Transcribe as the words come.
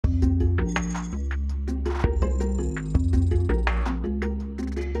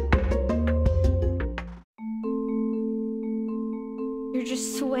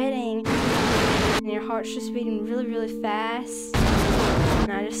heart's just beating really, really fast.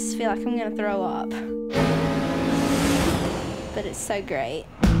 And I just feel like I'm gonna throw up. But it's so great.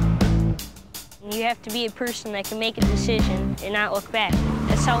 You have to be a person that can make a decision and not look back.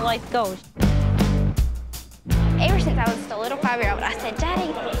 That's how life goes. Ever since I was just a little 5-year-old, I said,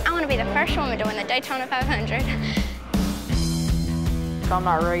 Daddy, I want to be the first woman to win the Daytona 500. If I'm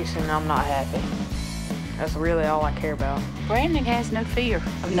not racing, I'm not happy. That's really all I care about. Brandon has no fear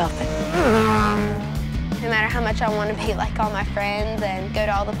of nothing. No matter how much I want to be like all my friends and go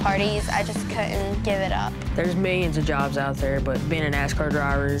to all the parties, I just couldn't give it up. There's millions of jobs out there, but being a NASCAR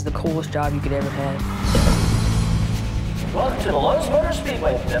driver is the coolest job you could ever have. Welcome to the Lotus Motor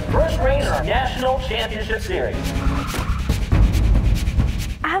Speedway, the first race in our National Championship Series.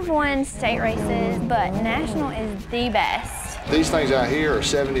 I've won state races, but national is the best. These things out here are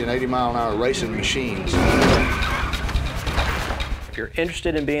 70 and 80 mile an hour racing machines. If you're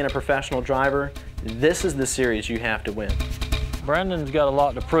interested in being a professional driver, this is the series you have to win. Brandon's got a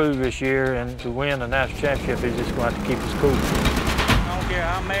lot to prove this year, and to win the national championship, he's just going to have to keep his cool. I don't care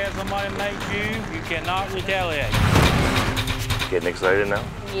how mad somebody makes you, you cannot retaliate. Getting excited now?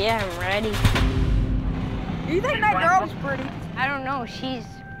 Yeah, I'm ready. Do you think that girl's pretty? I don't know, she's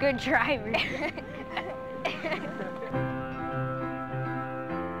a good driver.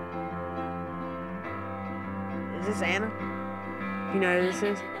 Is this Anna? You know who this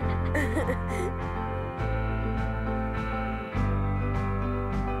is?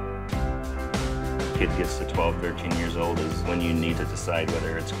 Kid gets to 12, 13 years old is when you need to decide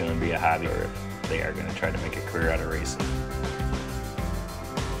whether it's going to be a hobby or if they are going to try to make a career out of racing.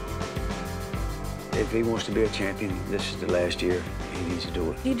 If he wants to be a champion, this is the last year he needs to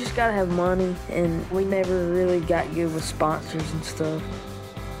do it. You just gotta have money, and we never really got good with sponsors and stuff.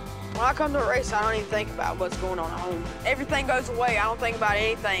 When I come to a race, I don't even think about what's going on at home. Everything goes away. I don't think about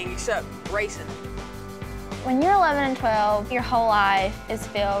anything except racing. When you're 11 and 12, your whole life is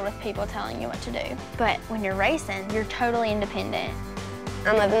filled with people telling you what to do. But when you're racing, you're totally independent.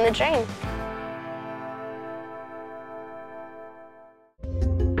 I'm living the dream.